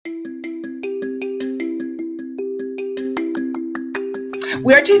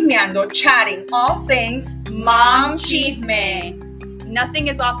We're chismeando, chatting, all things mom chisme. Nothing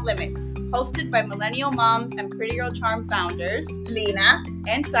is off limits. Hosted by Millennial Moms and Pretty Girl Charm founders, Lena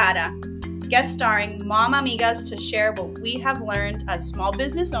and Sara. Guest starring mom amigas to share what we have learned as small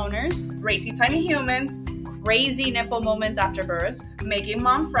business owners, raising tiny humans, crazy nipple moments after birth, making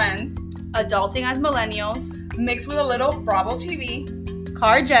mom friends, adulting as millennials, mixed with a little Bravo TV,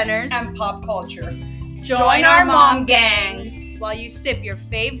 car Jenners, and pop culture. Join our mom gang while you sip your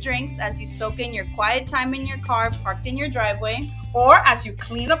fave drinks as you soak in your quiet time in your car parked in your driveway, or as you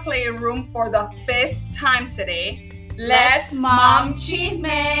clean the playroom for the 5th time today. Let's mom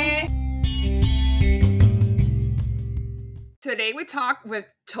chisme. Today we talk with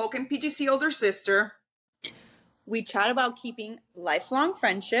token PGC older sister. We chat about keeping lifelong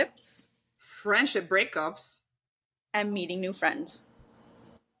friendships, friendship breakups, and meeting new friends.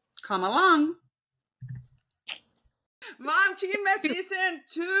 Come along. Mom Chisme Season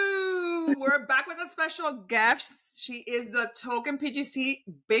 2. We're back with a special guest. She is the token PGC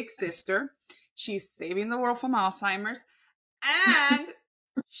big sister. She's saving the world from Alzheimer's. And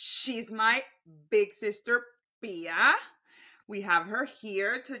she's my big sister, Pia. We have her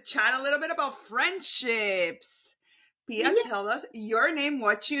here to chat a little bit about friendships. Pia, tell us your name,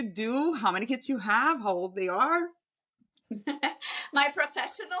 what you do, how many kids you have, how old they are. My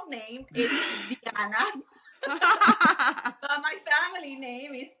professional name is Diana. But my family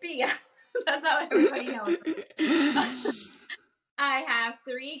name is Pia. That's how everybody knows. I have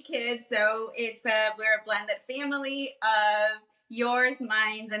 3 kids, so we're a blended family of yours,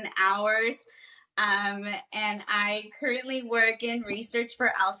 mine's, and ours. And I currently work in research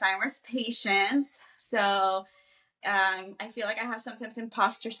for Alzheimer's patients. So I feel like I have sometimes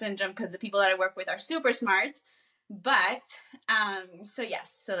imposter syndrome because the people that I work with are super smart. But so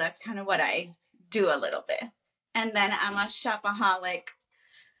that's kind of what I do a little bit. And then I'm a shopaholic.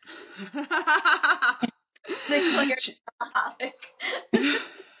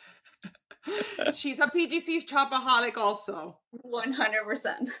 She's a PGC shopaholic also.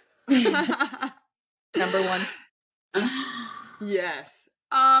 100%. Number 1. Yes.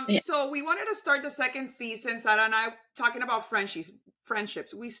 So we wanted to start the second season, Sara and I, talking about friendships.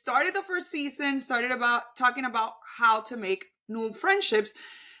 We started the first season, talking about how to make new friendships.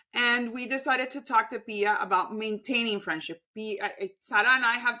 And we decided to talk to Pia about maintaining friendship. Sara and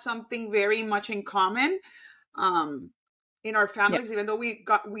I have something very much in common in our families, even though we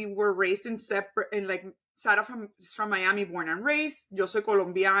were raised in Sara from Miami, born and raised. Yo soy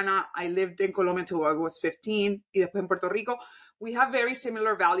colombiana. I lived in Colombia until I was 15. Y después en Puerto Rico. We have very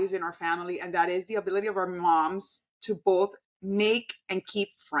similar values in our family, and that is the ability of our moms to both make and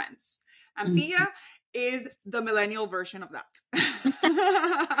keep friends. And Pia is the millennial version of that.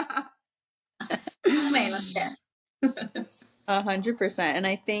 100%. And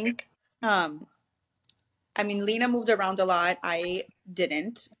I think, Lena moved around a lot. I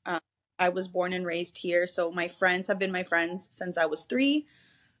didn't. I was born and raised here. So my friends have been my friends since I was 3.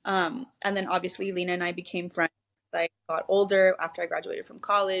 And then obviously Lena and I became friends as I got older after I graduated from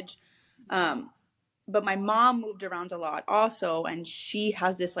college. But my mom moved around a lot also, and she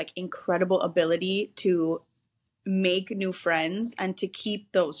has this incredible ability to make new friends and to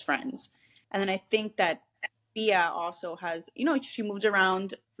keep those friends. And then I think that Pia also has, she moved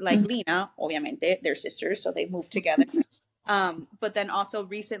around like Lena, obviamente, they're sisters, so they moved together. But then also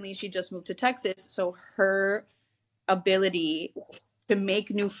recently she just moved to Texas, so her ability to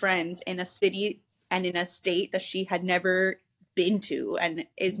make new friends in a city and in a state that she had never been to and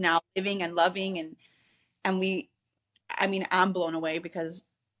is now living and loving and I'm blown away because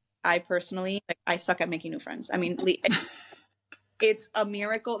I personally, I suck at making new friends. It's a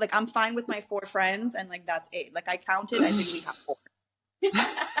miracle. I'm fine with my 4 friends and that's it. I counted, I think we have 4.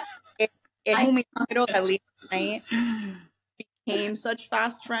 Es un milagro that Lena and I became such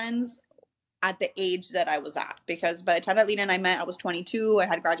fast friends at the age that I was at. Because by the time that Lena and I met, I was 22. I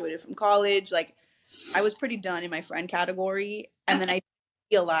had graduated from college. I was pretty done in my friend category. And then I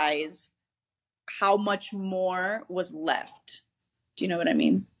realized how much more was left. Do you know what I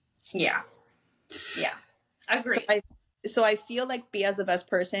mean? Yeah. Agree. So I feel like Pia is the best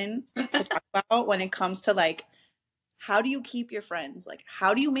person to talk about when it comes to how do you keep your friends?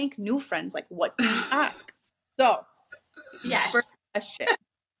 How do you make new friends? What do you ask? So, first question.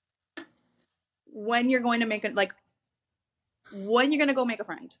 When you're going to make when you're going to go make a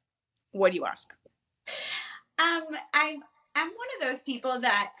friend, what do you ask? I'm one of those people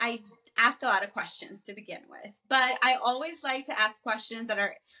that I ask a lot of questions to begin with, but I always like to ask questions that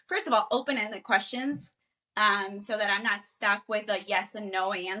are, first of all, open-ended questions, so that I'm not stuck with a yes and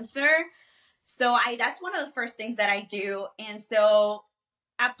no answer. So that's one of the first things that I do. And so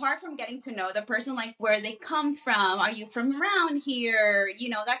apart from getting to know the person, like where they come from, are you from around here, you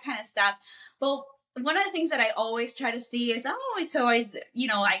know, that kind of stuff. But one of the things that I always try to see is, it's always, you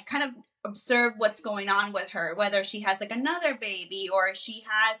know, I kind of observe what's going on with her, whether she has like another baby or she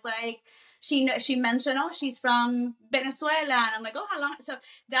has like, she mentioned, she's from Venezuela. And I'm like, how long? So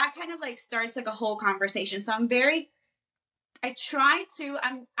that kind of like starts like a whole conversation. So I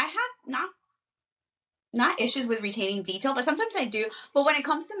have not issues with retaining detail, but sometimes I do. But when it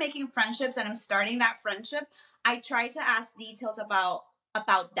comes to making friendships and I'm starting that friendship, I try to ask details about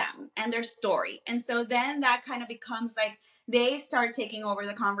them and their story. And so then that kind of becomes like they start taking over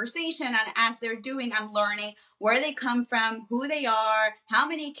the conversation. And as they're doing, I'm learning where they come from, who they are, how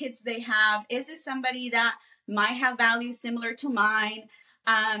many kids they have. Is this somebody that might have values similar to mine?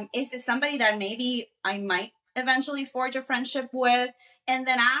 Is this somebody that maybe I might eventually forge a friendship with? And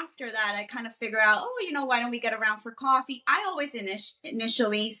then after that, I kind of figure out, why don't we get around for coffee? I always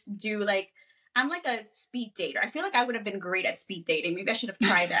initially do like, I'm like a speed dater. I feel like I would have been great at speed dating. Maybe I should have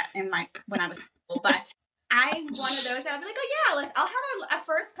tried that when I was cool. But I'm one of those that I'll be like, I'll have a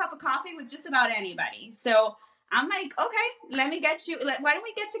first cup of coffee with just about anybody. So I'm like, okay, let me get you. Why don't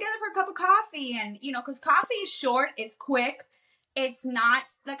we get together for a cup of coffee? And, because coffee is short, it's quick. It's not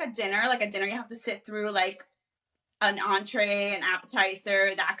like a dinner. Like a dinner, you have to sit through like an entree, an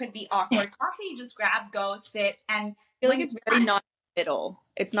appetizer. That could be awkward. Coffee, you just grab, go, sit, and I feel like it's very non-committal.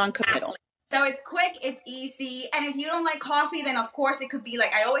 It's non-committal. Exactly. So it's quick, it's easy. And if you don't like coffee, then of course it could be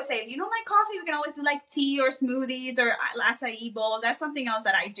like, I always say, if you don't like coffee, we can always do like tea or smoothies or acai bowls. That's something else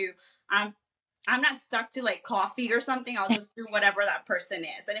that I do. I'm not stuck to like coffee or something. I'll just do whatever that person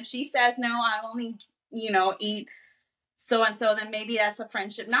is. And if she says, no, I only, eat so-and-so, then maybe that's a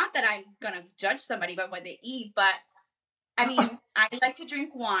friendship. Not that I'm going to judge somebody by what they eat, but I mean, I like to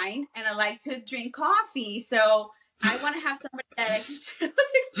drink wine and I like to drink coffee. So I want to have somebody that I can share those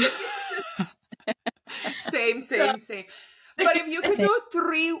experiences. Same. But if you could do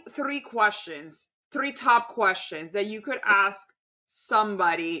three top questions that you could ask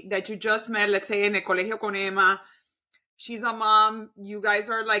somebody that you just met, let's say in the colegio con Emma, she's a mom, you guys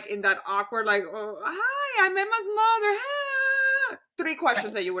are like in that awkward, like, oh, hi, I'm Emma's mother. Ah. 3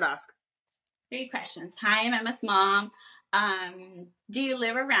 questions that you would ask. 3 questions. Hi, I'm Emma's mom. Do you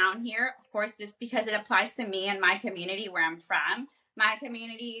live around here? Of course, this because it applies to me and my community where I'm from. My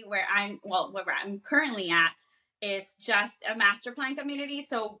community where I'm currently at is just a master plan community.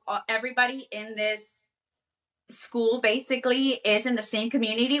 So everybody in this school basically is in the same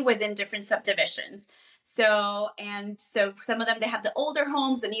community within different subdivisions. So some of them, they have the older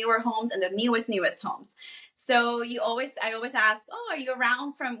homes, the newer homes, and the newest homes. So I always ask, are you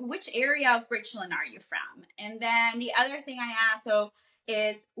around from which area of Bridgeland are you from? And then the other thing I ask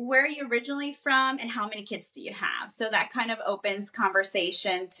is where are you originally from and how many kids do you have? So that kind of opens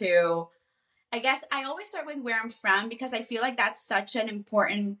conversation to, I guess I always start with where I'm from because I feel like that's such an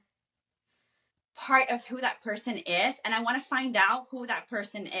important part of who that person is. And I want to find out who that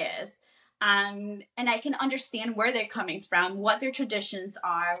person is. And I can understand where they're coming from, what their traditions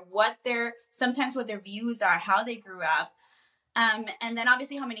are, sometimes what their views are, how they grew up. And then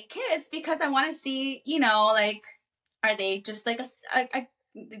obviously how many kids, because I want to see, like, are they just like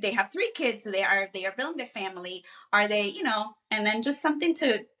they have 3 kids, so they are building their family. Are they, and then just something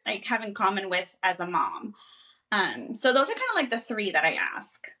to like have in common with as a mom. So those are kind of like the 3 that I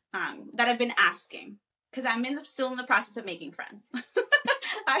ask, that I've been asking, because I'm still in the process of making friends.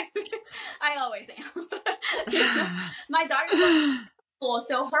 I always am. My daughter's going to school,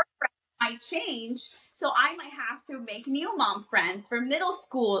 so her friends might change. So I might have to make new mom friends for middle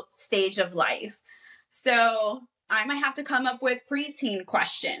school stage of life. So I might have to come up with preteen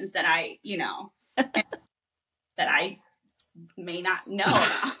questions that I may not know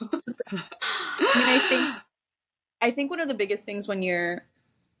about. I think one of the biggest things when you're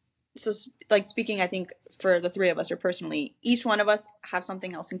like speaking, I think for the 3 of us, or personally, each one of us have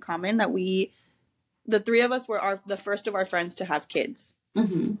something else in common, that the 3 of us were the first of our friends to have kids.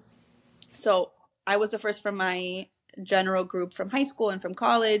 Mm-hmm. So I was the first from my general group from high school and from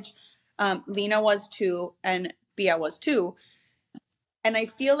college. Lena was too, and Bia was too. And I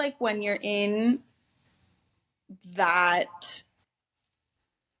feel like when you're in that,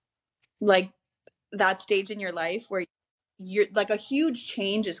 like that stage in your life where you're like a huge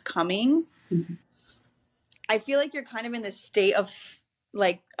change is coming, mm-hmm. I feel like you're kind of in this state of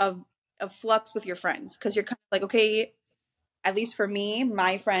like of flux with your friends, because you're kind of like, okay, at least for me,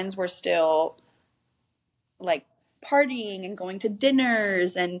 my friends were still like partying and going to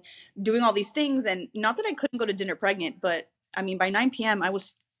dinners and doing all these things. And not that I couldn't go to dinner pregnant, but I mean, by 9 p.m. I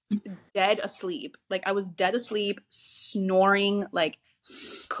was dead asleep. Like I was dead asleep, snoring like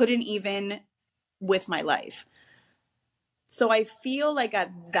couldn't even with my life. So I feel like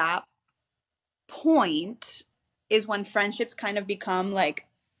at that point is when friendships kind of become like,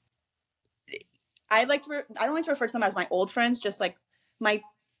 I don't like to refer to them as my old friends, just like my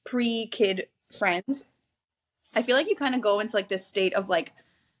pre-kid friends. I feel like you kind of go into like this state of like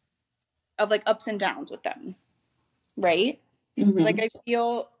ups and downs with them, right? Mm-hmm. Like I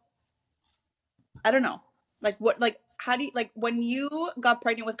feel, I don't know, like what, like how do you, like when you got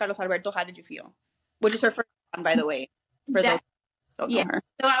pregnant with Carlos Alberto, how did you feel? Which is her first one, by the way, for those who don't know her.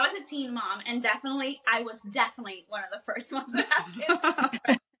 So I was a teen mom, and I was definitely one of the first ones to have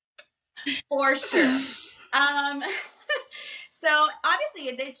kids. For sure. So obviously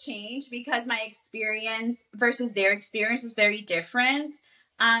it did change because my experience versus their experience was very different.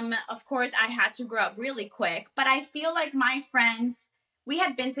 Of course, I had to grow up really quick, but I feel like my friends, we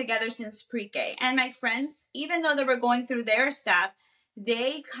had been together since pre-K, and my friends, even though they were going through their stuff,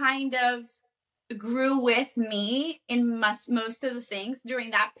 they kind of grew with me in most of the things during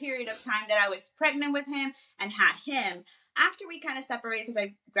that period of time that I was pregnant with him and had him. After we kind of separated, because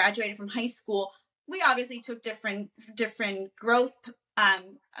I graduated from high school, we obviously took different growth, I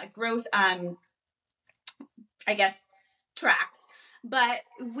guess, tracks. But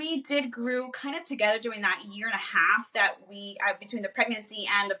we did grew kind of together during that year and a half that between the pregnancy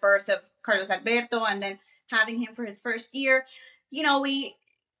and the birth of Carlos Alberto, and then having him for his first year,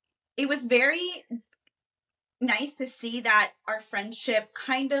 it was very nice to see that our friendship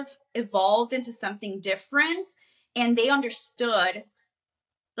kind of evolved into something different, and they understood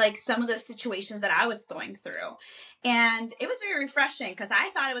like some of the situations that I was going through. And it was very refreshing because I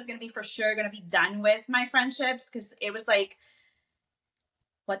thought it was going to be for sure going to be done with my friendships, because it was like,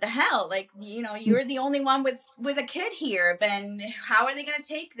 what the hell? Like, you're the only one with a kid here. Then how are they going to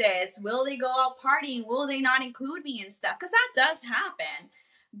take this? Will they go out partying? Will they not include me and stuff? Because that does happen.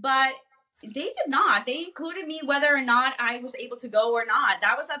 But they did not. They included me whether or not I was able to go or not.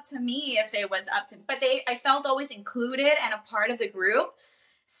 That was up to me if it was up to, but I felt always included and a part of the group.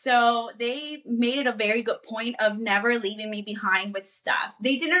 So they made it a very good point of never leaving me behind with stuff.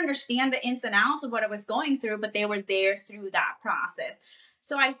 They didn't understand the ins and outs of what I was going through, but they were there through that process.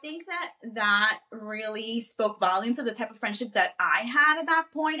 So I think that really spoke volumes of the type of friendship that I had at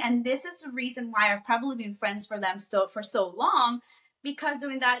that point. And this is the reason why I've probably been friends for them still for so long, because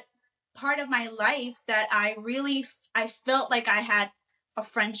during that part of my life that I felt like I had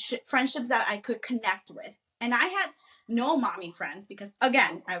friendships that I could connect with. And I had no mommy friends because,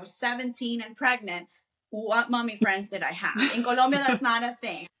 again, I was 17 and pregnant. What mommy friends did I have? In Colombia, that's not a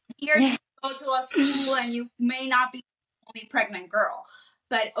thing. Here, you go to a school and you may not be the only pregnant girl.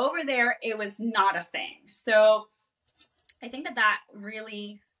 But over there, it was not a thing. So I think that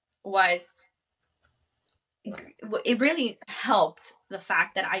really was, it really helped the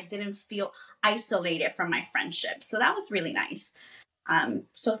fact that I didn't feel isolated from my friendships. So that was really nice.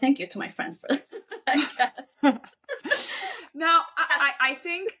 So thank you to my friends for this, I guess. Now, I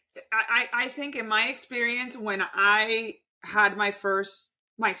think in my experience, when I had my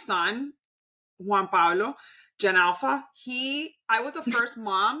son, Juan Pablo, Gen Alpha, I was the first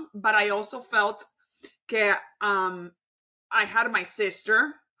mom, but I also felt that I had my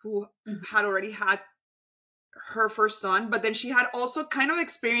sister who had already had her first son, but then she had also kind of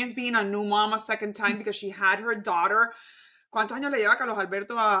experienced being a new mom a second time because she had her daughter. ¿Cuántos años le lleva Carlos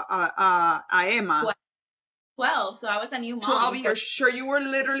Alberto a Emma? 12, so I was a new mom. 12 years. Sure, you were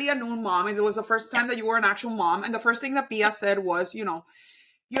literally a new mom, and it was the first time that you were an actual mom. And the first thing that Pia said was,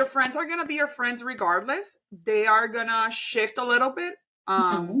 your friends are gonna be your friends regardless. They are gonna shift a little bit,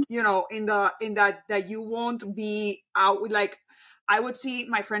 in that you won't be out with, like, I would see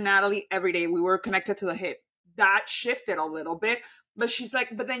my friend Natalie every day. We were connected to the hip. That shifted a little bit, but she's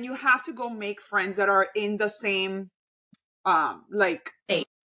like, but then you have to go make friends that are in the same,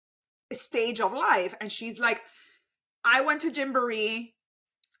 stage of life. And she's like, I went to Gymboree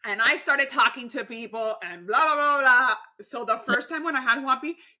and I started talking to people and blah, blah, blah, blah. So the first time when I had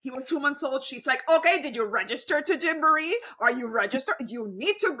Juanpi, he was 2 months old. She's like, okay, did you register to Gymboree? Are you registered? You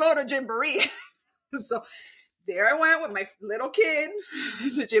need to go to Gymboree. So there I went with my little kid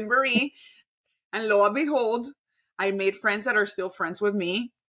to Gymboree. And lo and behold, I made friends that are still friends with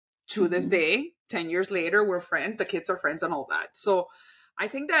me to this day. 10 years later, we're friends. The kids are friends and all that. So I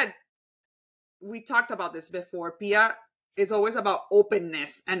think that we talked about this before. Pia is always about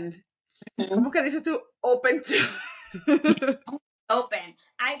openness. And ¿cómo que dices tú? Open to... Open.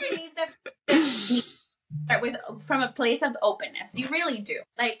 I believe that start with from a place of openness. You really do.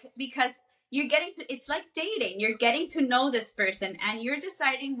 Like, because you're getting to, it's like dating. You're getting to know this person and you're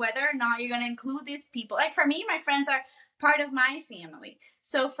deciding whether or not you're going to include these people. Like for me, my friends are part of my family.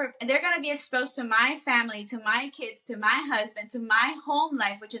 So they're going to be exposed to my family, to my kids, to my husband, to my home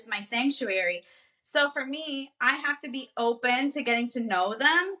life, which is my sanctuary. So for me, I have to be open to getting to know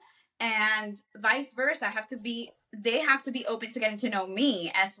them, and vice versa. They have to be open to getting to know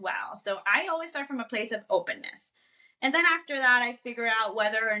me as well. So I always start from a place of openness. And then after that, I figure out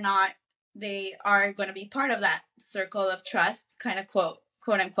whether or not they are going to be part of that circle of trust, kind of quote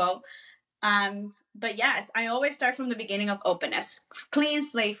unquote. But yes, I always start from the beginning of openness. Clean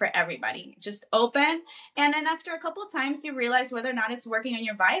slate for everybody. Just open. And then after a couple of times, you realize whether or not it's working and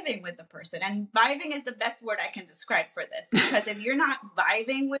you're vibing with the person. And vibing is the best word I can describe for this. Because if you're not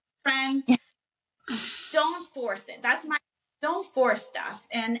vibing with a friend, don't force it. Don't force stuff.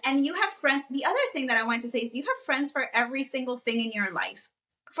 And you have friends. The other thing that I want to say is you have friends for every single thing in your life.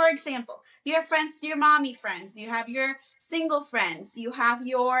 For example, you have friends, your mommy friends, you have your single friends, you have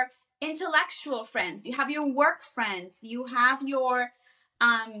your intellectual friends, you have your work friends, you have your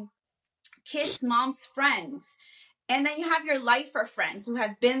kids' mom's friends, and then you have your lifer friends who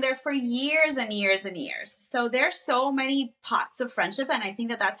have been there for years and years and years. So there's so many pots of friendship, and I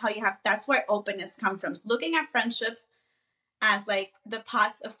think that's where openness comes from. Looking at friendships as like the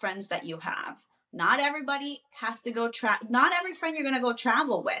pots of friends that you have. Not everybody has to go not every friend you're going to go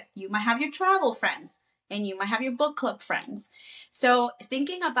travel with. You might have your travel friends and you might have your book club friends. So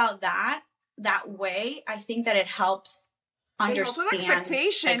thinking about that way, I think that it helps understand. It helps with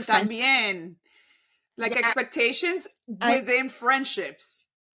expectations también. Like expectations within friendships.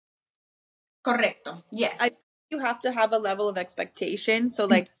 Correcto. Yes. You have to have a level of expectation. So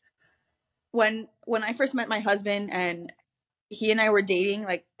like when I first met my husband and he and I were dating,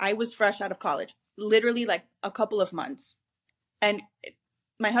 like I was fresh out of college, literally like a couple of months. And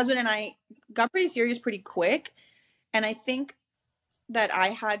my husband and I got pretty serious pretty quick. And I think that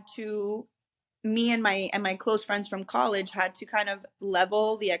me and my close friends from college had to kind of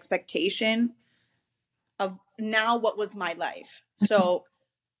level the expectation of now what was my life. So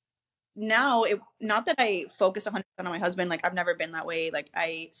now not that I focus 100% on my husband, like I've never been that way. Like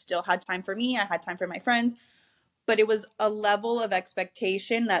I still had time for me. I had time for my friends. But it was a level of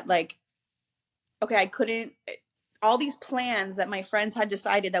expectation that like, okay, I couldn't, all these plans that my friends had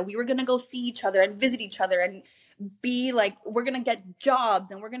decided that we were going to go see each other and visit each other and be like, we're going to get jobs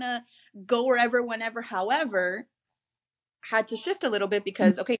and we're going to go wherever, whenever, however, had to shift a little bit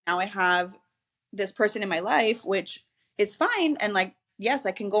because, okay, now I have this person in my life, which is fine. And like, yes,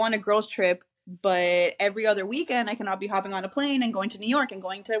 I can go on a girls trip, but every other weekend I cannot be hopping on a plane and going to New York and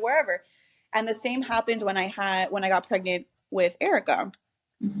going to wherever. And the same happened when I got pregnant with Erica.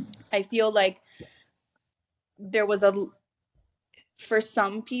 I feel like there was for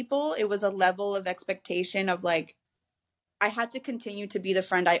some people, it was a level of expectation of like, I had to continue to be the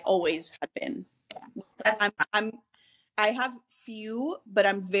friend I always had been. I have few, but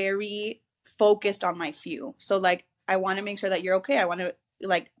I'm very focused on my few. So like, I want to make sure that you're okay. I want to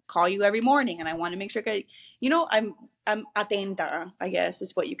like call you every morning and I want to make sure, I'm atenta, I guess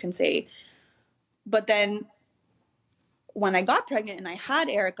is what you can say. But then when I got pregnant and I had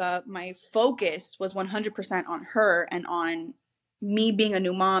Erica, my focus was 100% on her and on me being a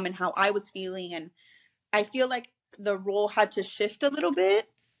new mom and how I was feeling. And I feel like the role had to shift a little bit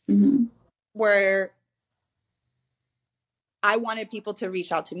where I wanted people to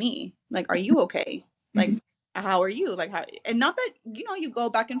reach out to me. Like, are you okay? Like, how are you? Like, how, and not that, you go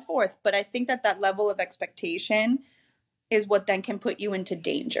back and forth, but I think that level of expectation is what then can put you into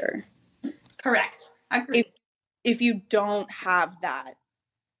danger. Correct. Agreed. If you don't have that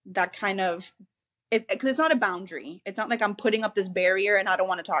kind of, because it's not a boundary. It's not like I'm putting up this barrier and I don't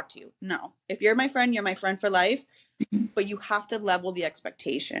want to talk to you. No. If you're my friend for life, but you have to level the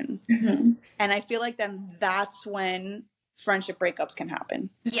expectation. And I feel like then that's when friendship breakups can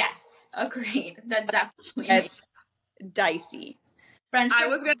happen. Yes. Agreed. That definitely It's dicey.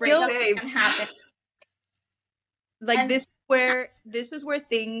 Friendship breakups can happen. Like this is where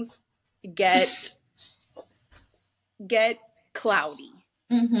things get cloudy.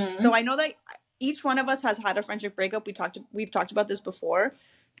 So I know that each one of us has had a friendship breakup. We've talked about this before.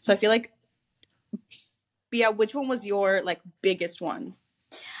 So I feel like, yeah, which one was your like biggest one?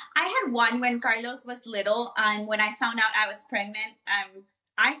 I had one when Carlos was little, and when I found out I was pregnant,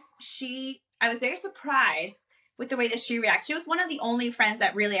 I was very surprised with the way that she reacted. She was one of the only friends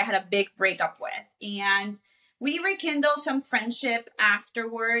that really I had a big breakup with, and we rekindled some friendship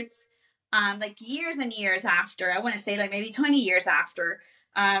afterwards. Like years and years after, I want to say like maybe 20 years after.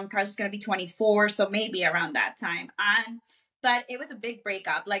 Carlos is going to be 24, so maybe around that time. But it was a big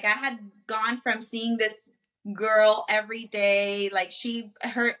breakup. Like I had gone from seeing this girl every day, like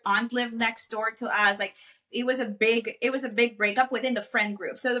her aunt lived next door to us. Like it was a big breakup within the friend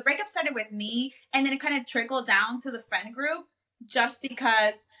group. So the breakup started with me, and then it kind of trickled down to the friend group, just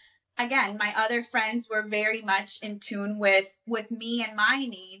because, again, my other friends were very much in tune with me and my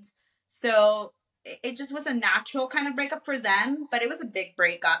needs. So it just was a natural kind of breakup for them, but it was a big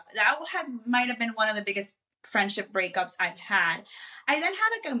breakup. That might have been one of the biggest friendship breakups I've had. I then had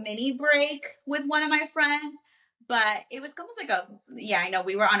like a mini break with one of my friends, but it was almost like I know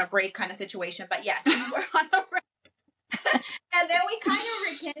we were on a break kind of situation, but yes, we were on a break. And then we kind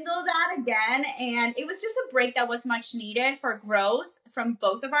of rekindled that again, and it was just a break that was much needed for growth from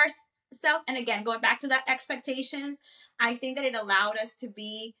both of ourselves. And again, going back to that expectations, I think that it allowed us to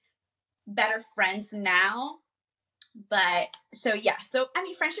be better friends now. But so I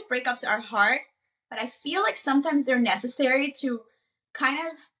mean, friendship breakups are hard, but I feel like sometimes they're necessary to kind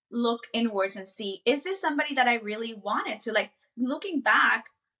of look inwards and see, is this somebody that I really wanted to? Like, looking back,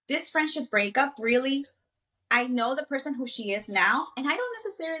 this friendship breakup really, I know the person who she is now, and I don't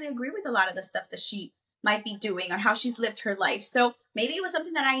necessarily agree with a lot of the stuff that she might be doing or how she's lived her life. So maybe it was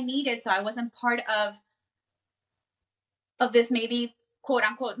something that I needed, so I wasn't part of this, maybe quote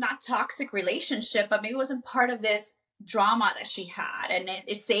unquote not toxic relationship, but maybe it wasn't part of this drama that she had, and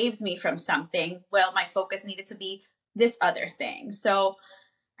it saved me from something. Well, my focus needed to be this other thing. So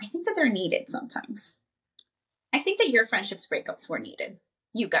I think that they're needed sometimes. I think that your friendships breakups were needed.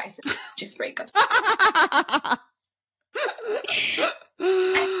 You guys just breakups.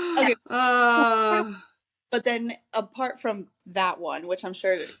 Okay. But then apart from that one, which I'm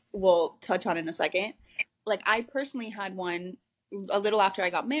sure we'll touch on in a second, like I personally had one a little after I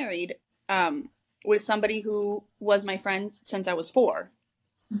got married, with somebody who was my friend since I was 4.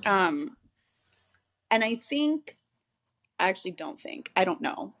 And I don't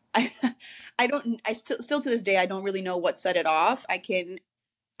know. I still to this day, I don't really know what set it off. I can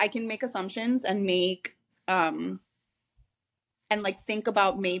make assumptions and make, and like think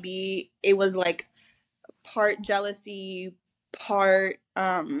about maybe it was like part jealousy, part,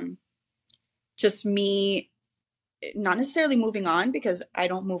 just me not necessarily moving on, because I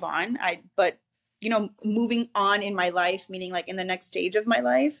don't move on. But you know, moving on in my life, meaning like in the next stage of my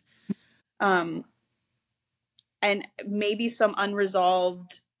life. And maybe some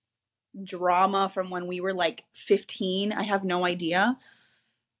unresolved drama from when we were like 15. I have no idea.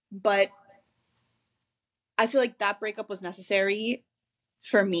 But I feel like that breakup was necessary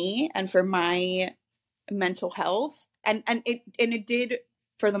for me and for my mental health. And it did,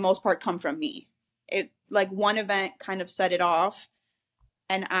 for the most part, come from me. It, like, one event kind of set it off,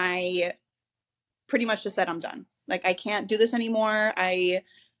 and I pretty much just said, I'm done. Like, I can't do this anymore. I've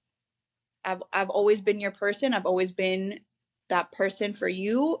always been your person. I've always been that person for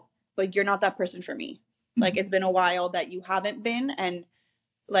you, but you're not that person for me. Mm-hmm. Like, it's been a while that you haven't been, and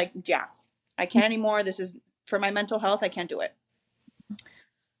like, yeah, I can't anymore. This is for my mental health. I can't do it.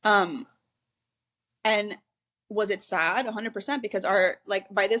 And was it sad? 100%, because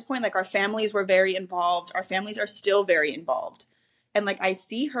by this point, like, our families were very involved. Our families are still very involved. And like, I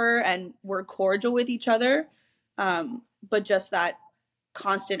see her and we're cordial with each other. But just that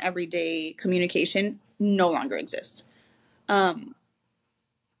constant everyday communication no longer exists.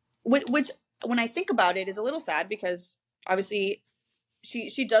 Which when I think about it is a little sad, because obviously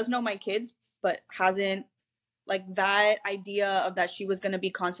she does know my kids, but hasn't, like, that idea of that she was going to be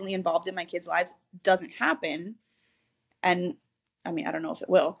constantly involved in my kids' lives doesn't happen. And I mean, I don't know if it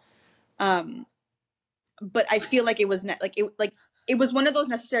will. But I feel like it was it was one of those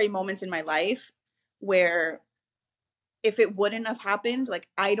necessary moments in my life where if it wouldn't have happened, like,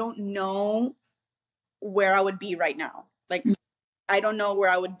 I don't know where I would be right now. Like, I don't know where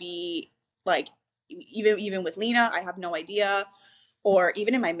I would be, like, even with Lena, I have no idea. Or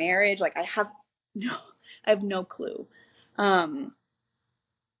even in my marriage, like, I have no clue. But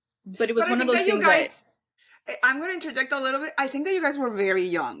it was one of those things that I'm going to interject a little bit. I think that you guys were very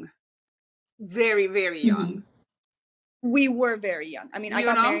young. Very, very young. We were very young. I mean, I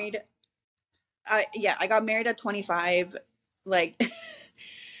got married. I got married at 25. Like,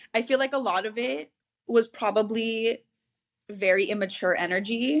 I feel like a lot of it was probably very immature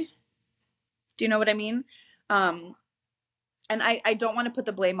energy. Do you know what I mean? And I don't want to put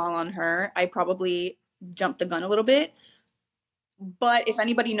the blame all on her. I probably jumped the gun a little bit. But if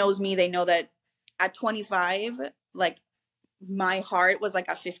anybody knows me, they know that at 25, like, my heart was like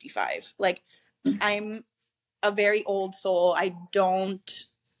at 55. Like, I'm a very old soul. I don't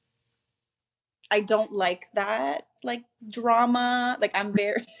like that, like, drama. Like, I'm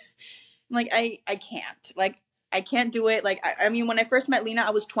very, like, I can't. Like, I can't do it. Like, I mean, when I first met Lena,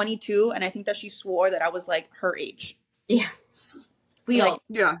 I was 22, and I think that she swore that I was, like, her age. Yeah. We like all.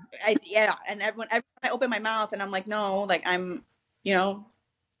 Yeah. and everyone I open my mouth and I'm like, no, like I'm,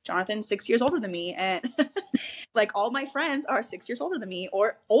 Jonathan's 6 years older than me, and like all my friends are 6 years older than me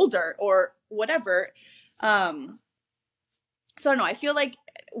or older or whatever. So I don't know. I feel like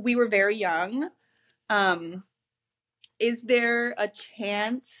we were very young. Is there a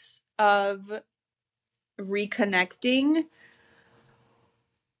chance of reconnecting?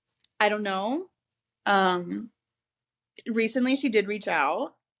 I don't know. Recently she did reach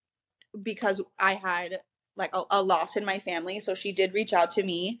out because I had like a loss in my family, so she did reach out to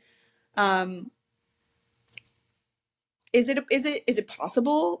me. Is it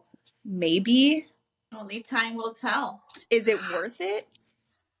possible? Maybe. Only time will tell. Is it worth it?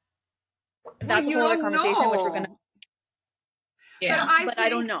 Well, That's a you whole other don't conversation, which we're gonna. know. But Yeah. I But I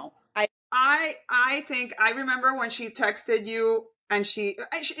don't think know. I think I remember when she texted you, and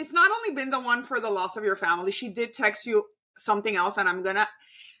it's not only been the one for the loss of your family. She did text you something else, and I'm gonna,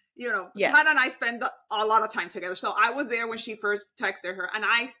 Yeah. Kat and I spend a lot of time together. So I was there when she first texted her, and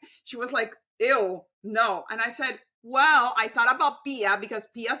she was like, "Ew, no," and I said, "Well, I thought about Pia because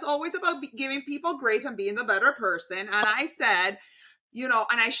Pia's always about giving people grace and being the better person," and I said,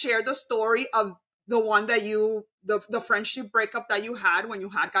 and I shared the story of the one that the friendship breakup that you had when you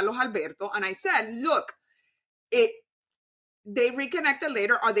had Carlos Alberto. And I said, look, they reconnected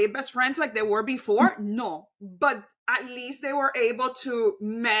later. Are they best friends like they were before? No. But at least they were able to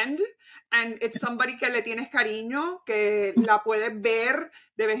mend. And it's somebody que le tienes cariño, que la puedes ver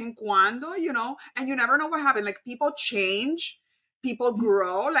de vez en cuando, and you never know what happened. Like people change, people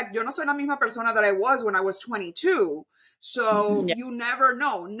grow. Like yo no soy la misma persona that I was when I was 22. So Yeah. you never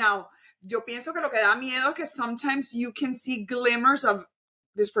know. Now, yo pienso que lo que da miedo es que sometimes you can see glimmers of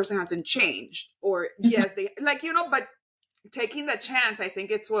this person hasn't changed. Or yes, they like, but taking the chance, I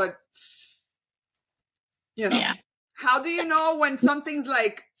think it's what, Yeah. how do you know when something's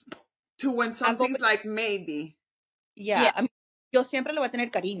like when something's always, like maybe? yeah. I mean, yo siempre le voy a tener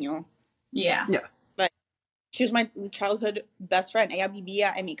cariño. Yeah. Yeah. Like, she was my childhood best friend. Ella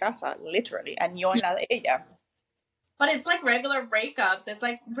vivía en mi casa, literally, and yo en la de ella. But it's like regular breakups. It's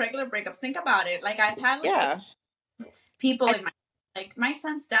like regular breakups. Think about it. Like I've had people in my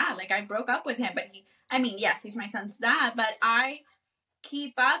son's dad. Like I broke up with him, but yes, he's my son's dad, but I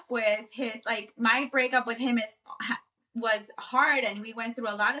keep up with his, like my breakup with him was hard and we went through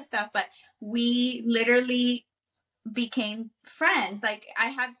a lot of stuff, but we literally became friends. Like I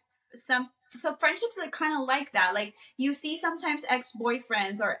have so friendships are kind of like that. Like you see sometimes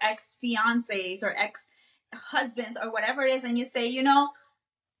ex-boyfriends or ex-fiancés or ex-husbands or whatever it is, and you say,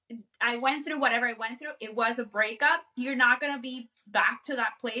 I went through whatever I went through. It was a breakup. You're not going to be back to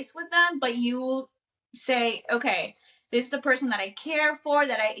that place with them, but you say, okay, this is the person that I care for,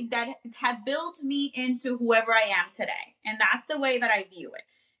 that have built me into whoever I am today. And that's the way that I view it.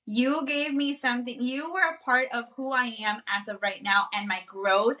 You gave me something. You were a part of who I am as of right now and my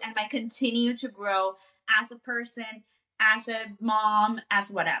growth and my continue to grow as a person, as a mom, as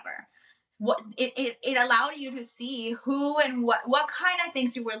whatever. What it allowed you to see who and what kind of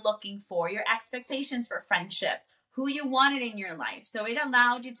things you were looking for, your expectations for friendship, who you wanted in your life. So it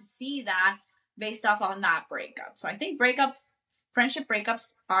allowed you to see that based off on that breakup. So I think friendship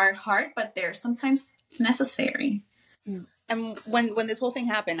breakups are hard, but they're sometimes necessary. And when this whole thing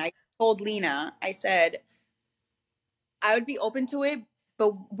happened, I told Lena, I said, I would be open to it,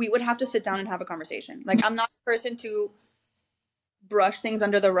 but we would have to sit down and have a conversation. Like, I'm not the person to brush things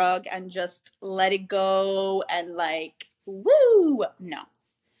under the rug and just let it go and like, woo. No,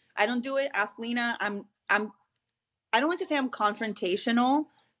 I don't do it. Ask Lena. I don't like to say I'm confrontational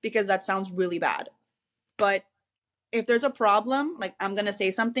because that sounds really bad. But if there's a problem, like I'm going to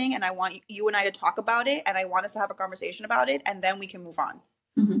say something and I want you and I to talk about it and I want us to have a conversation about it and then we can move on.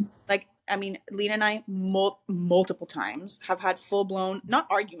 Mm-hmm. Like, I mean, Lena and I multiple times have had full blown, not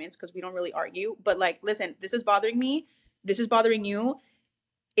arguments because we don't really argue, but like, listen, this is bothering me. This is bothering you.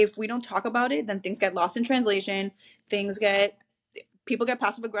 If we don't talk about it, then things get lost in translation. People get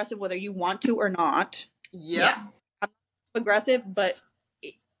passive aggressive, whether you want to or not. Yep. I'm aggressive, but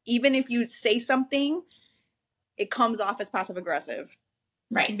even if you say something, it comes off as passive aggressive.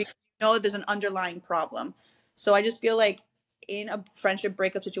 Right. Because there's an underlying problem. So I just feel like in a friendship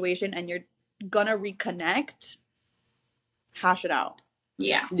breakup situation and you're gonna reconnect, hash it out.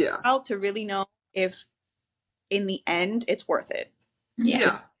 Yeah. Out to really know if in the end it's worth it.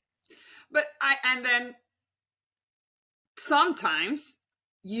 Yeah. But and then sometimes,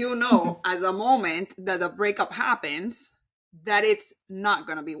 at the moment that the breakup happens, that it's not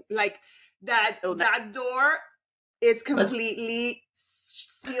going to be like that. That door is completely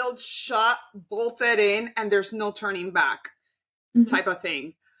sealed shut, bolted in, and there's no turning back. type of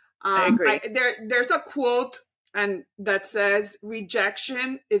thing. I agree. There's a quote and that says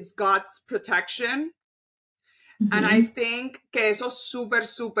rejection is God's protection. And I think que eso super,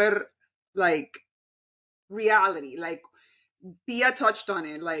 super like reality. Like Pia touched on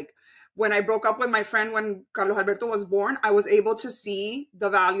it. Like when I broke up with my friend when Carlos Alberto was born, I was able to see the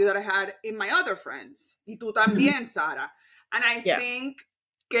value that I had in my other friends. Y tú también, Sara. And I think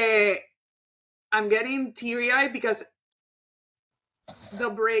que I'm getting teary-eyed because the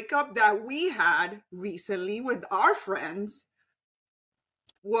breakup that we had recently with our friends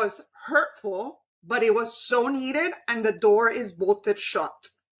was hurtful, but it was so needed, and the door is bolted shut.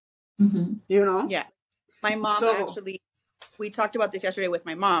 You know? Yeah. My mom actually, we talked about this yesterday with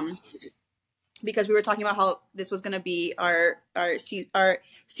my mom because we were talking about how this was going to be our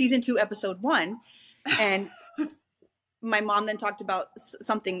season 2, episode 1. And my mom then talked about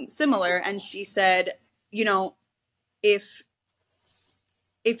something similar. And she said, you know, if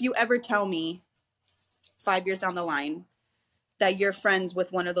you ever tell me 5 years down the line that you're friends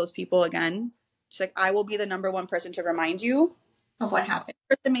with one of those people again, she's like, I will be the number one person to remind you of what happened. How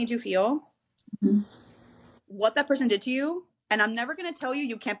the person made you feel, what that person did to you. And I'm never going to tell you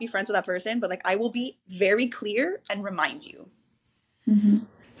you can't be friends with that person, but like I will be very clear and remind you.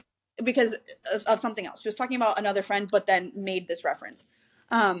 Because of something else. She was talking about another friend, but then made this reference.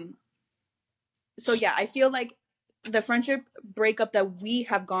 So yeah, I feel like the friendship breakup that we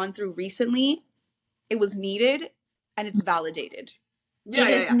have gone through recently, it was needed and it's validated.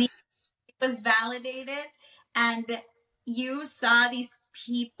 It was validated, and you saw these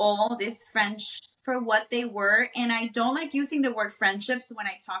people, this friends, for what they were. And I don't like using the word friendships when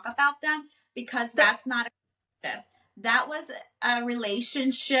I talk about them because that's not a friendship. That was a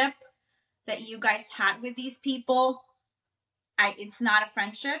relationship that you guys had with these people. It's not a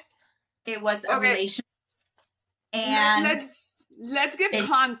friendship. It was a relationship. And let's give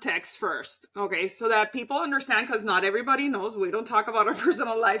context first, okay, so that people understand, because not everybody knows. We don't talk about our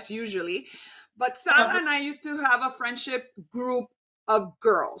personal lives usually, but Sara and I used to have a friendship group of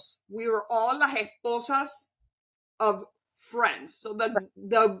girls. We were all las esposas of friends. So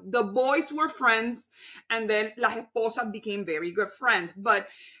the boys were friends, and then las esposas became very good friends. But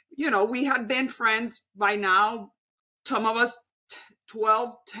you know, we had been friends by now, some of us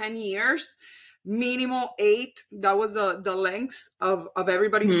 12, 10 years, minimum 8. That was the length of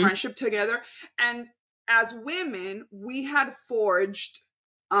everybody's friendship together. And as women, we had forged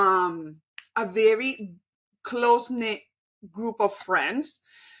a very close-knit group of friends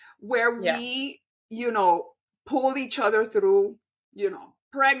where we, you know, pulled each other through, you know,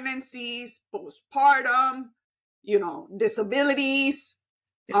 pregnancies, postpartum, you know, disabilities,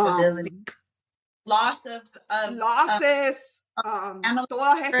 loss of losses,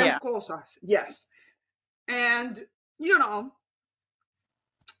 todas estas cosas. Yes. And, you know,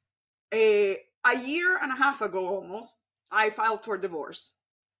 a year and a half ago almost, I filed for divorce.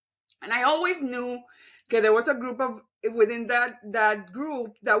 And I always knew that there was a group of, within that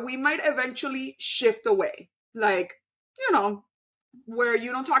group, that we might eventually shift away. Like, you know, where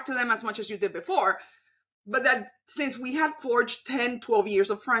you don't talk to them as much as you did before. But that since we had forged 10, 12 years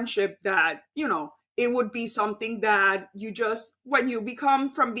of friendship, that, you know, it would be something that you just, when you become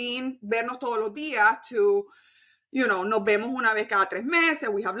from being vernos todos los días to, you know, nos vemos una vez cada 3 meses,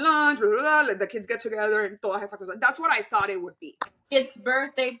 we have lunch, blah, blah, blah, let the kids get together and todas estas cosas. That's what I thought it would be. Kids'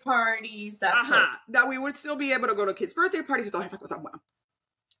 birthday parties. That we would still be able to go to kids' birthday parties and todas estas cosas. Bueno,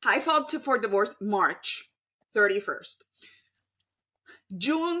 I filed for divorce March 31st.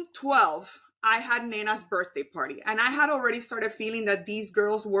 June 12th, I had Nena's birthday party, and I had already started feeling that these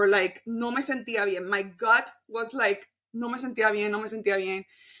girls were like, no me sentía bien. My gut was like, no me sentía bien, no me sentía bien.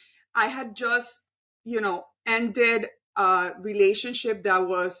 I had just, you know, ended a relationship that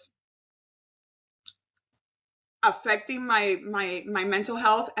was affecting my mental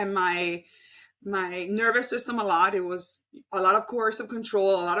health and my nervous system a lot. It was a lot of coercive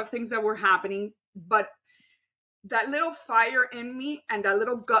control, a lot of things that were happening, but that little fire in me and that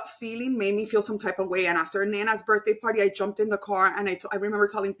little gut feeling made me feel some type of way. And after Nana's birthday party, I jumped in the car and I remember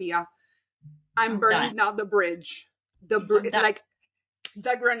telling Pia, I'm burning down the bridge. Like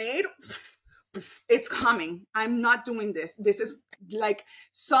the grenade, it's coming. I'm not doing this. This is like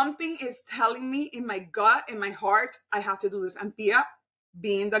something is telling me in my gut, in my heart, I have to do this. And Pia,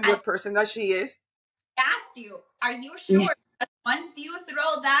 being the good person that she is, asked you, are you sure that once you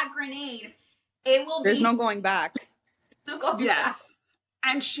throw that grenade, it will There's no going back. Yes.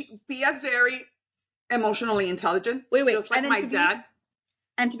 And Pia's very emotionally intelligent. Wait. Just like my dad.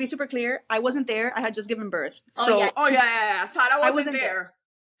 And to be super clear, I wasn't there. I had just given birth. Oh yeah. Sarah wasn't there.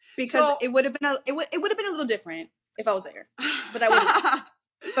 Because it would have been a little different if I was there, but I wasn't.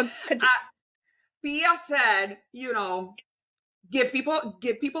 But continue. Pia said, you know, give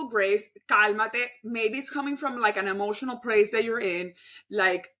people grace, cálmate. Maybe it's coming from like an emotional place that you're in.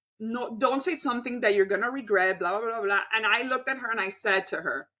 Like, no, don't say something that you're gonna regret, blah, blah, blah, blah. And I looked at her and I said to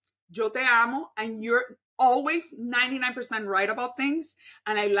her, yo te amo, and you're always 99% right about things.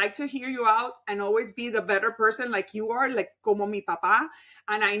 And I like to hear you out and always be the better person like you are, like como mi papá.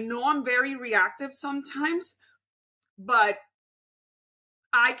 And I know I'm very reactive sometimes, but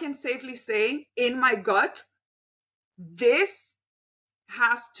I can safely say in my gut, this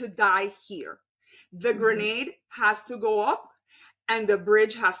has to die here. The grenade has to go up and the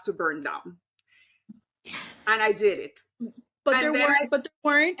bridge has to burn down. And I did it. But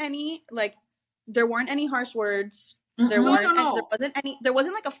there weren't any harsh words. There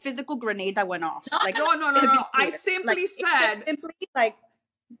wasn't like a physical grenade that went off. Like no. I simply said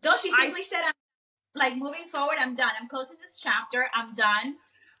she simply said, I'm like, moving forward, I'm done. I'm closing this chapter. I'm done.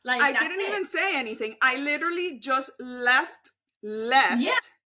 Like, I didn't even say anything. I literally just left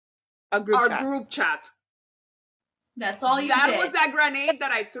our group chat. That's all you did. That was that grenade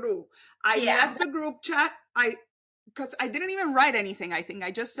that I threw. I left the group chat. Because I didn't even write anything. I think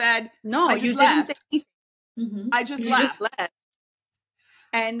I just said no. I just you left. Didn't say anything. I just you left. Just left.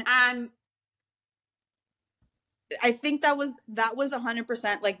 And I think that was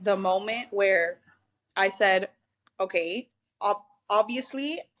 100% like the moment where I said, okay,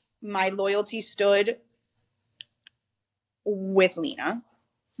 obviously my loyalty stood with Lena.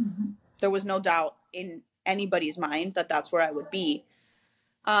 There was no doubt in anybody's mind that that's where I would be.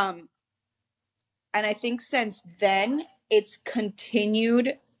 And I think since then, it's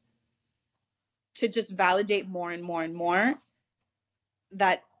continued to just validate more and more and more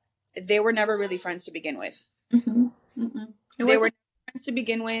that they were never really friends to begin with. They were friends to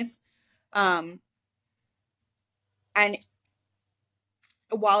begin with. And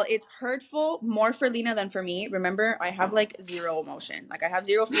while it's hurtful more for Lena than for me, remember, I have like zero emotion. Like I have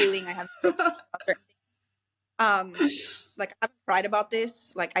zero feeling. I have zero certain things. Like I haven't cried about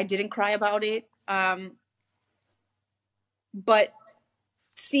this. Like I didn't cry about it. But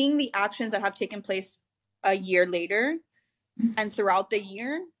seeing the actions that have taken place a year later and throughout the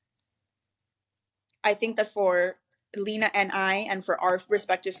year, I think that for Lena and I, and for our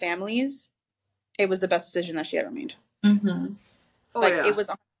respective families, it was the best decision that she ever made. It was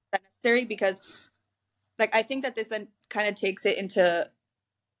necessary because, like, I think that this then kind of takes it into,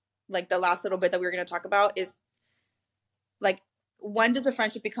 like, the last little bit that we were going to talk about is, like, when does a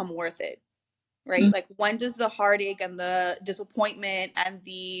friendship become worth it? Right? Like, when does the heartache and the disappointment and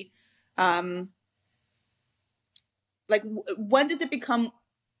the, when does it become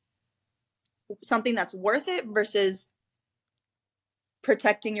something that's worth it versus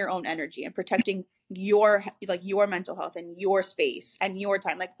protecting your own energy and protecting your mental health and your space and your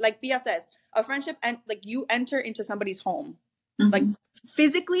time? Like Pia says, a friendship, and like you enter into somebody's home, like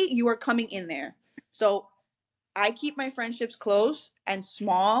physically you are coming in there. So I keep my friendships close and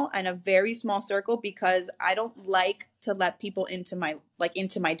small and a very small circle because I don't like to let people into my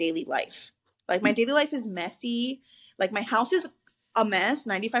daily life. Like my daily life is messy. Like my house is a mess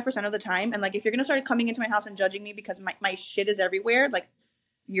 95% of the time. And like, if you're going to start coming into my house and judging me because my shit is everywhere, like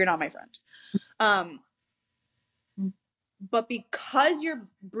you're not my friend. But because you're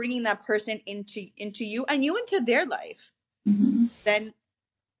bringing that person into you and you into their life, then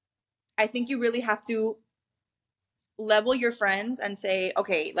I think you really have to level your friends and say,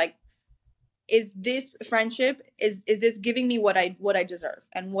 okay, like, is this friendship, is this giving me what I deserve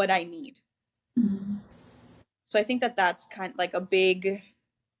and what I need? So I think that that's kind of like a big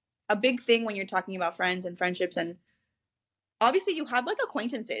thing when you're talking about friends and friendships. And obviously you have like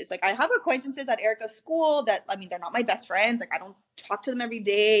acquaintances. Like I have acquaintances at Erica's school that, I mean, they're not my best friends. Like I don't talk to them every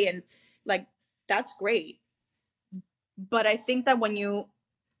day, and like, that's great. But I think that when you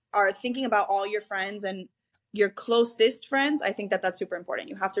are thinking about all your friends and your closest friends, I think that that's super important.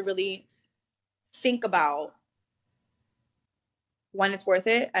 You have to really think about when it's worth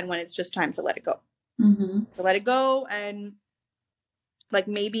it and when it's just time to let it go. To let it go, and like,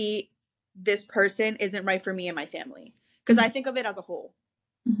 maybe this person isn't right for me and my family. Because I think of it as a whole.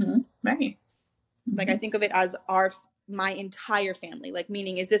 Right. Like I think of it as my entire family. Like,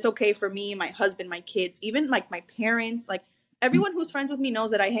 meaning, is this okay for me, my husband, my kids, even like my parents? Like everyone who's friends with me knows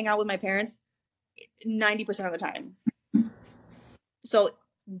that I hang out with my parents 90% of the time. So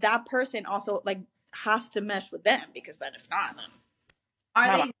that person also like has to mesh with them, because then if not, then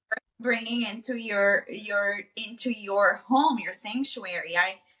are they bringing into your home, your sanctuary?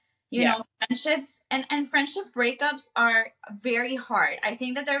 You know, friendships and friendship breakups are very hard. I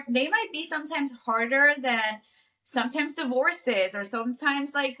think that they might be sometimes harder than sometimes divorces or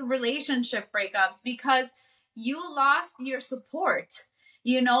sometimes like relationship breakups, because you lost your support,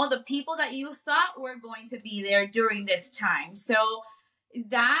 the people that you thought were going to be there during this time. So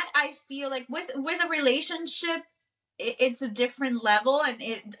that, I feel like with a relationship, it's a different level, and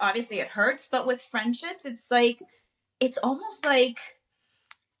it obviously it hurts, but with friendships, it's almost like,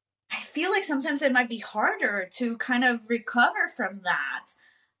 I feel like sometimes it might be harder to kind of recover from that.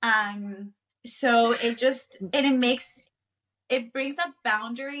 So it brings up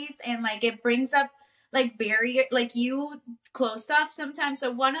boundaries, and like it brings up like barrier, like you close stuff sometimes.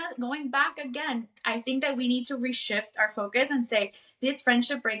 So going back again, I think that we need to reshift our focus and say this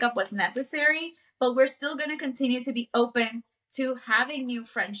friendship breakup was necessary, but we're still going to continue to be open to having new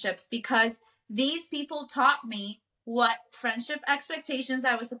friendships, because these people taught me what friendship expectations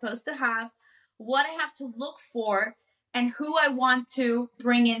I was supposed to have, what I have to look for, and who I want to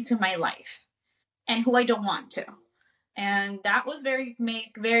bring into my life and who I don't want to. And that was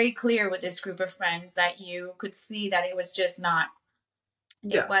made very clear with this group of friends, that you could see that it was just not,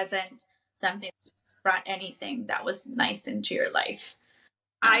 it wasn't something that brought anything that was nice into your life.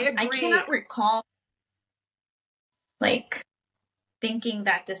 I agree. I cannot recall like thinking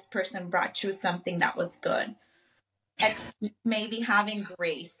that this person brought you something that was good. It's maybe having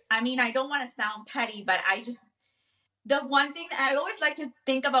grace. I mean, I don't want to sound petty, but the one thing that I always like to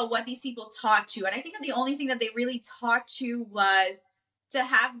think about what these people taught you. And I think that the only thing that they really taught you was to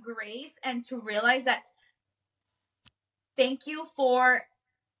have grace and to realize that, thank you for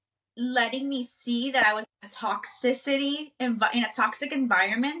letting me see that I was in a toxic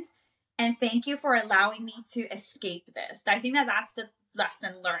environment. And thank you for allowing me to escape this. I think that that's the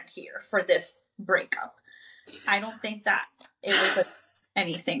lesson learned here for this breakup. I don't think that it was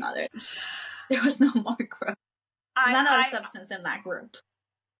anything other. There was no more growth. There's not enough substance in that group.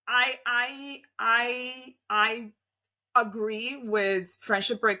 I agree with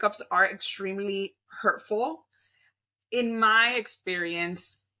friendship breakups are extremely hurtful. In my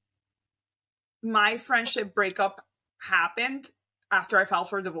experience, my friendship breakup happened after I filed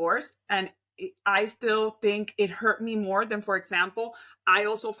for divorce, and I still think it hurt me more than, for example, I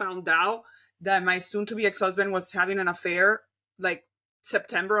also found out that my soon-to-be ex-husband was having an affair like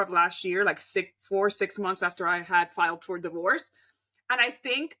September of last year, like 6 months after I had filed for divorce. And I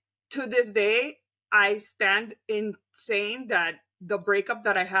think to this day, I stand in saying that the breakup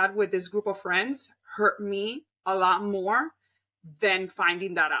that I had with this group of friends hurt me a lot more than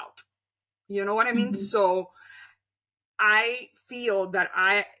finding that out. You know what I mean? Mm-hmm. So I feel that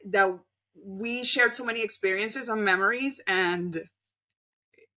we shared so many experiences and memories, and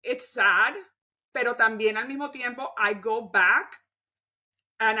it's sad, pero también al mismo tiempo, I go back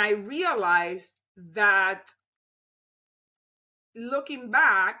and I realize that looking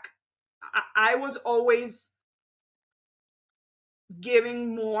back, I was always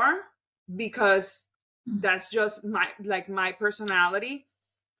giving more because that's just my personality.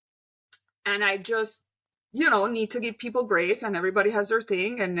 And I just, need to give people grace, and everybody has their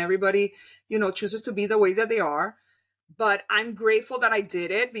thing, and everybody, chooses to be the way that they are. But I'm grateful that I did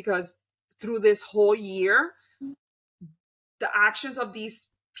it, because through this whole year, the actions of these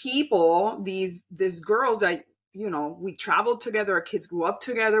people, these girls that, we traveled together, our kids grew up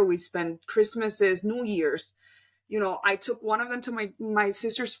together, we spent Christmases, New Year's. I took one of them to my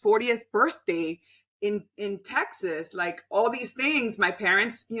sister's 40th birthday in Texas. Like, all these things, my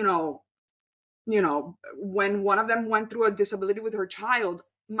parents, when one of them went through a disability with her child,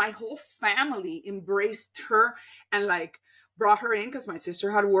 my whole family embraced her and like brought her in, because my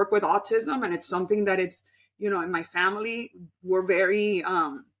sister had worked with autism, and it's something that it's, in my family, we're very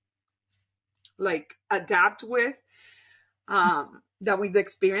adapt with, that we've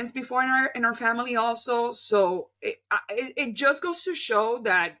experienced before in our family also. So it just goes to show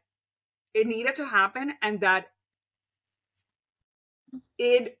that it needed to happen, and that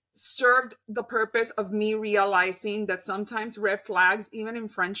it served the purpose of me realizing that sometimes red flags, even in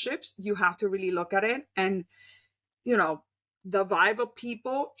friendships, you have to really look at it. And, the vibe of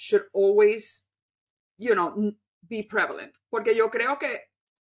people should always, be prevalent. Porque yo creo que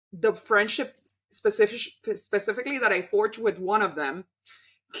the friendship specifically that I forged with one of them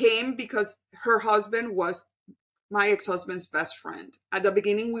came because her husband was my ex-husband's best friend. At the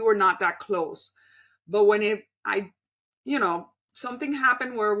beginning, we were not that close. But when something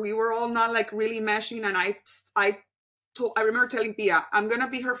happened where we were all not like really meshing, and I remember telling Pia, I'm gonna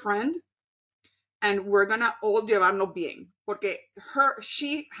be her friend, and we're gonna all llevarnos bien, porque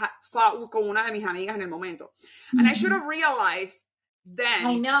she fought con una de mis amigas en el momento, and I should have realized then.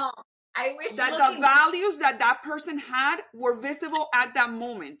 I know. I wish that the values that person had were visible at that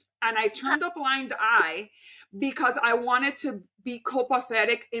moment, and I turned a blind eye. because I wanted to be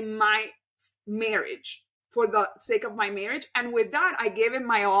copacetic in my marriage for the sake of my marriage. And with that, I gave it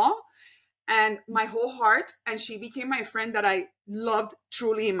my all and my whole heart. And she became my friend that I loved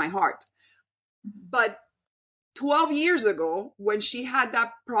truly in my heart. But 12 years ago, when she had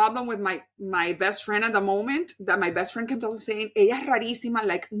that problem with my best friend at the moment, that my best friend kept on saying, ella es rarísima,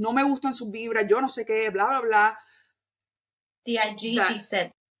 like, no me gustan sus vibras, yo no sé qué, blah, blah, blah. Gigi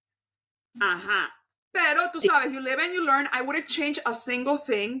said. Ajá. Pero tú sabes, you live and you learn. I wouldn't change a single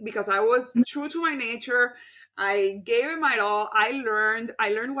thing because I was true to my nature. I gave it my all. I learned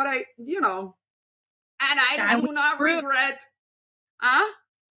what I, and I do not regret. Huh?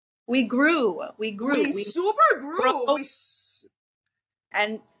 We grew. We super grew.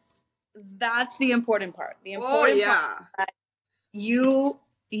 And that's the important part. The important part is that you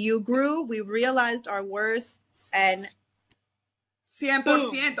grew, we realized our worth, and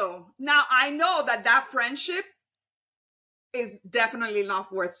 100%. Now, I know that friendship is definitely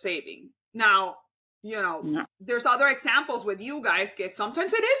not worth saving. Now, there's other examples with you guys that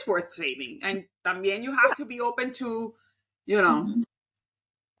sometimes it is worth saving. And también you have to be open to,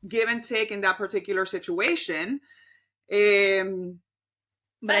 give and take in that particular situation. But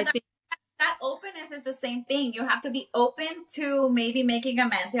I think that openness is the same thing. You have to be open to maybe making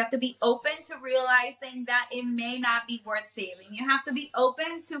amends. You have to be open to realizing that it may not be worth saving. You have to be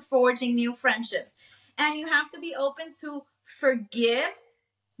open to forging new friendships. And you have to be open to forgive,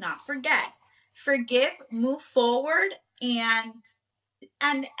 not forget. Forgive, move forward, and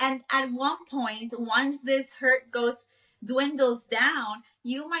at one point, once this hurt dwindles down,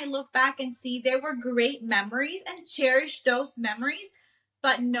 you might look back and see there were great memories and cherish those memories,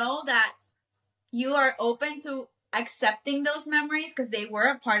 but know that you are open to accepting those memories because they were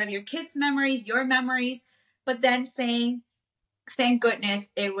a part of your kids' memories, your memories, but then saying, thank goodness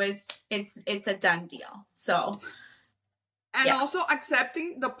it's a done deal. So, and also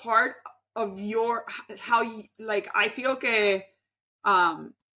accepting the part of how you, like, I feel que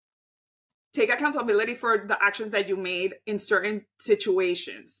take accountability for the actions that you made in certain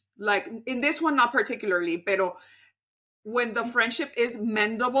situations. Like in this one, not particularly, but when the friendship is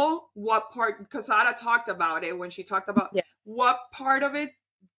mendable, what part, because Sara talked about it when she talked about what part of it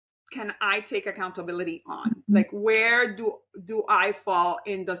can I take accountability on? Like, where do I fall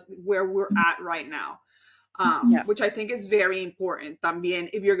in where we're at right now? Which I think is very important también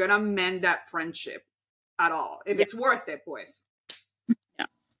if you're going to mend that friendship at all, if it's worth it, pues.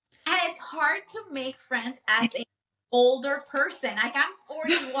 And it's hard to make friends as an older person. Like, I'm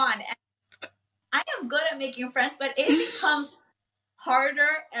 41 and I am good at making friends, but it becomes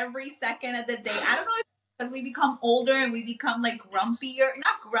harder every second of the day. I don't know if it's because we become older and we become like grumpier,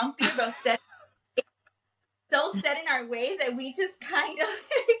 not grumpier, but so set in our ways that we just kind of,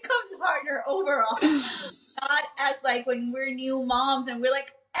 it becomes harder overall. Not as like when we're new moms and we're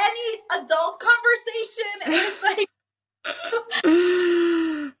like, any adult conversation is like,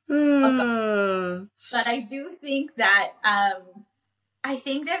 but I do think that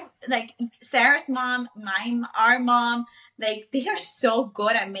like Sarah's mom, our mom, like they are so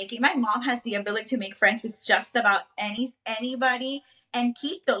good at my mom has the ability to make friends with just about anybody and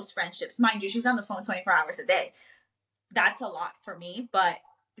keep those friendships. Mind you, she's on the phone 24 hours a day. That's a lot for me, but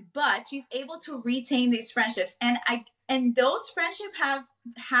she's able to retain these friendships, and those friendships have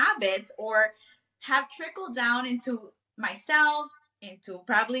habits or have trickled down into myself, into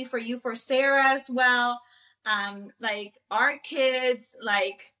probably for Sarah as well, like our kids,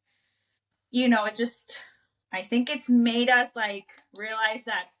 like, it just, I think it's made us like realize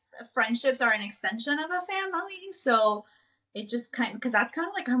that friendships are an extension of a family. So it just because that's kind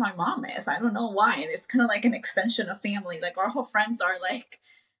of like how my mom is. I don't know why. It's kind of like an extension of family. Like our whole friends are like,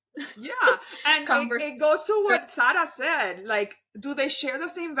 and it goes to what Sara said, like, do they share the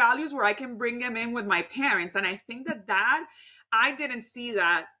same values where I can bring them in with my parents? And I think that I didn't see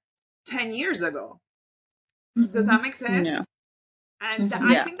that 10 years ago. Does that make sense? Yeah. And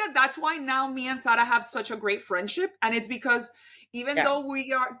I think that's why now me and Sara have such a great friendship. And it's because even though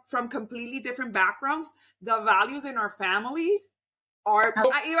we are from completely different backgrounds, the values in our families are...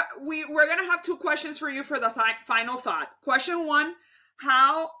 we're going to have two questions for you for the final thought. Question one,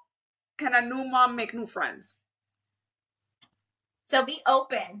 how can a new mom make new friends? So be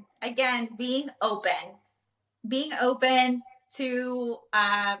open. Again, being open to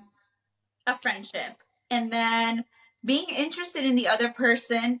a friendship, and then being interested in the other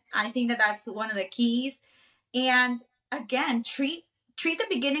person. I think that's one of the keys. And again, treat the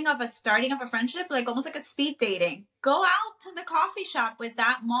beginning of starting of a friendship like almost like a speed dating. Go out to the coffee shop with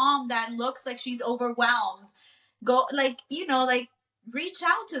that mom that looks like she's overwhelmed. Go, like, reach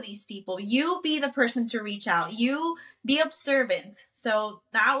out to these people. You be the person to reach out. You be observant. So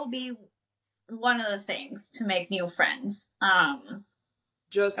that will be one of the things to make new friends.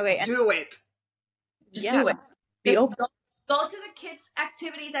 Just do it. Just do it. Just go to the kids'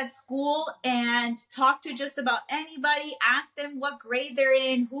 activities at school and talk to just about anybody. Ask them what grade they're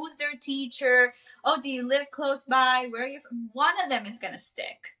in, who's their teacher. Oh, do you live close by? Where are you from? One of them is going to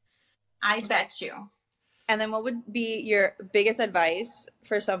stick. I bet you. And then what would be your biggest advice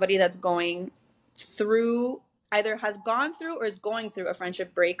for somebody that's going through, either has gone through or is going through a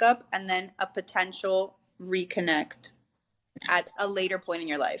friendship breakup and then a potential reconnect at a later point in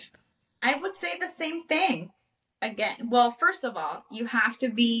your life? I would say the same thing. Again, well, first of all, you have to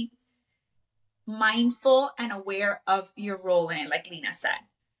be mindful and aware of your role in it, like Lena said.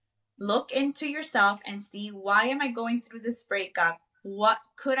 Look into yourself and see, why am I going through this breakup? What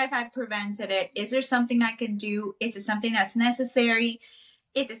could I have prevented it? Is there something I can do? Is it something that's necessary?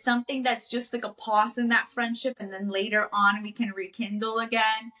 Is it something that's just like a pause in that friendship and then later on we can rekindle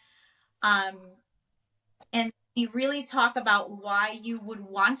again? And you really talk about why you would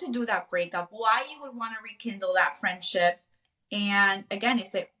want to do that breakup, why you would want to rekindle that friendship. And again,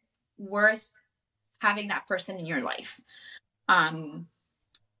 is it worth having that person in your life?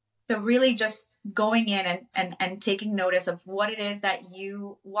 So really just going in and taking notice of what it is that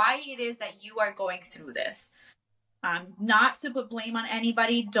why it is that you are going through this. Not to put blame on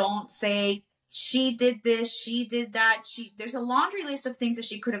anybody. Don't say, she did this, she did that. There's a laundry list of things that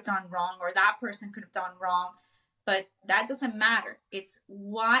she could have done wrong or that person could have done wrong. But that doesn't matter. It's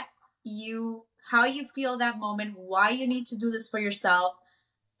how you feel that moment, why you need to do this for yourself,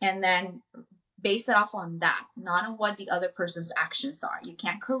 and then base it off on that, not on what the other person's actions are. You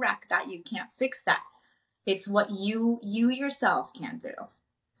can't correct that. You can't fix that. It's what you yourself can do.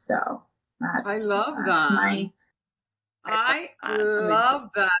 So I love that. I love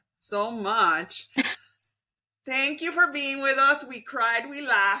that so much. Thank you for being with us. We cried, we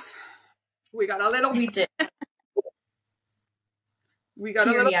laughed. We got a little... We did. We got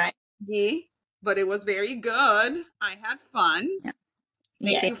a little bit, but it was very good. I had fun.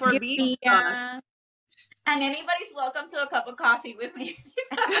 Yeah. Thank you for being with us. And anybody's welcome to a cup of coffee with me.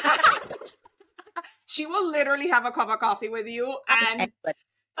 She will literally have a cup of coffee with you, and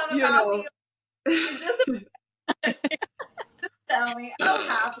just tell me. I'll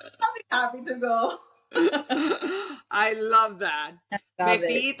be happy to go. I love that.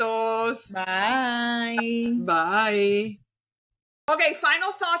 Besitos. Bye. Bye. Okay,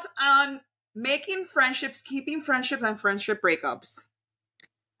 final thoughts on making friendships, keeping friendship, and friendship breakups.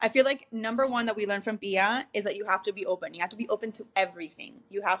 I feel like number one that we learned from Pia is that you have to be open. You have to be open to everything.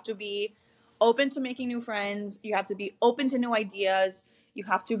 You have to be open to making new friends. You have to be open to new ideas. You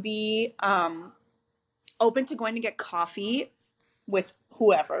have to be open to going to get coffee with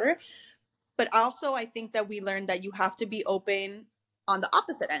whoever. But also, I think that we learned that you have to be open on the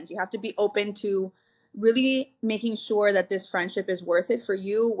opposite end. You have to be open to really making sure that this friendship is worth it for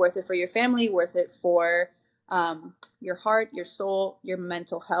you, worth it for your family, worth it for your heart, your soul, your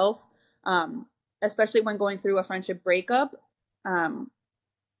mental health, especially when going through a friendship breakup, and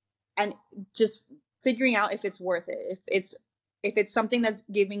just figuring out if it's worth it. If it's something that's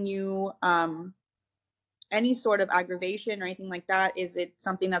giving you any sort of aggravation or anything like that, is it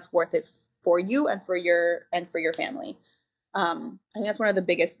something that's worth it for you and for your family? I think that's one of the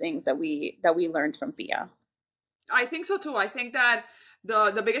biggest things that we learned from Pia. I think so too. I think that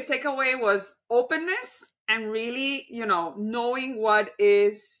the biggest takeaway was openness and really, knowing what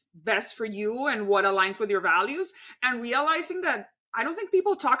is best for you and what aligns with your values, and realizing that I don't think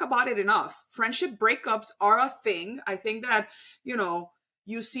people talk about it enough. Friendship breakups are a thing. I think that,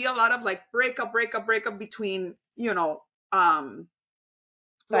 you see a lot of like breakup between,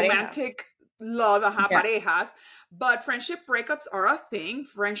 romantic love, parejas, but friendship breakups are a thing.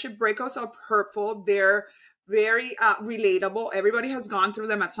 Friendship breakups are hurtful. They're very relatable. Everybody has gone through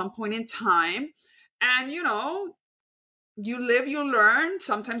them at some point in time. And, you live, you learn.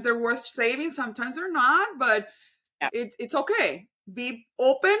 Sometimes they're worth saving. Sometimes they're not, but it's okay. Be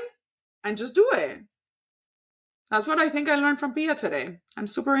open and just do it. That's what I think I learned from Pia today. I'm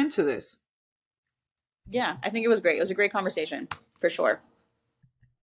super into this. Yeah, I think it was great. It was a great conversation, for sure.